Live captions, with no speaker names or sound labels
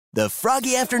The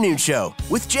Froggy Afternoon Show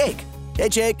with Jake. Hey,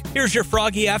 Jake. Here's your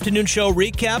Froggy Afternoon Show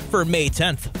recap for May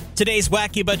 10th. Today's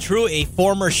Wacky But True, a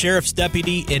former sheriff's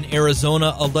deputy in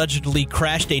Arizona allegedly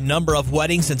crashed a number of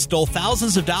weddings and stole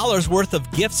thousands of dollars worth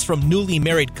of gifts from newly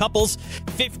married couples.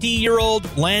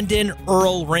 50-year-old Landon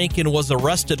Earl Rankin was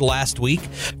arrested last week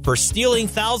for stealing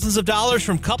thousands of dollars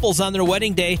from couples on their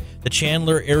wedding day. The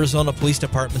Chandler, Arizona Police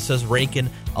Department says Rankin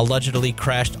allegedly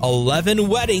crashed 11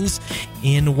 weddings.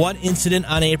 In one incident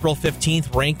on April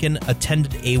 15th, Rankin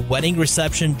attended a wedding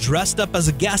reception dressed up as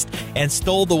a guest and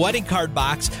stole the wedding card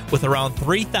box with around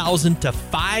 $3,000 to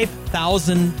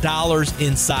 $5,000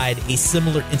 inside. A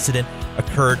similar incident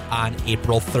occurred on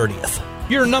April 30th.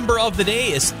 Your number of the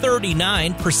day is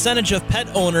 39. Percentage of pet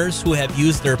owners who have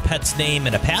used their pet's name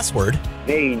and a password.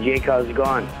 Hey, Jake, how's it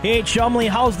going? Hey, Chumley,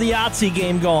 how's the Yahtzee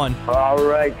game going? All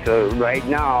right, so right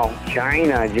now,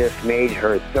 China just made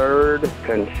her third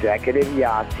consecutive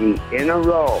Yahtzee in a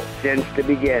row since the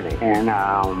beginning. And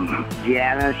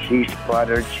Janice, she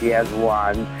sputtered, she has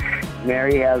one.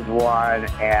 Mary has one,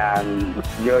 and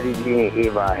Jody, Jean, and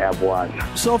Eva have one.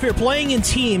 So if you're playing in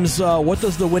teams, what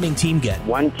does the winning team get?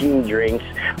 One team drinks,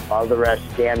 all the rest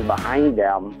stand behind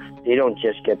them. They don't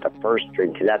just get the first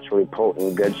drink, because that's really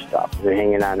potent good stuff. They're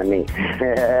hanging on to me.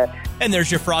 And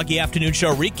there's your Froggy Afternoon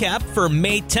Show recap for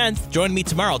May 10th. Join me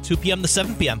tomorrow, 2 p.m. to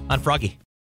 7 p.m. on Froggy.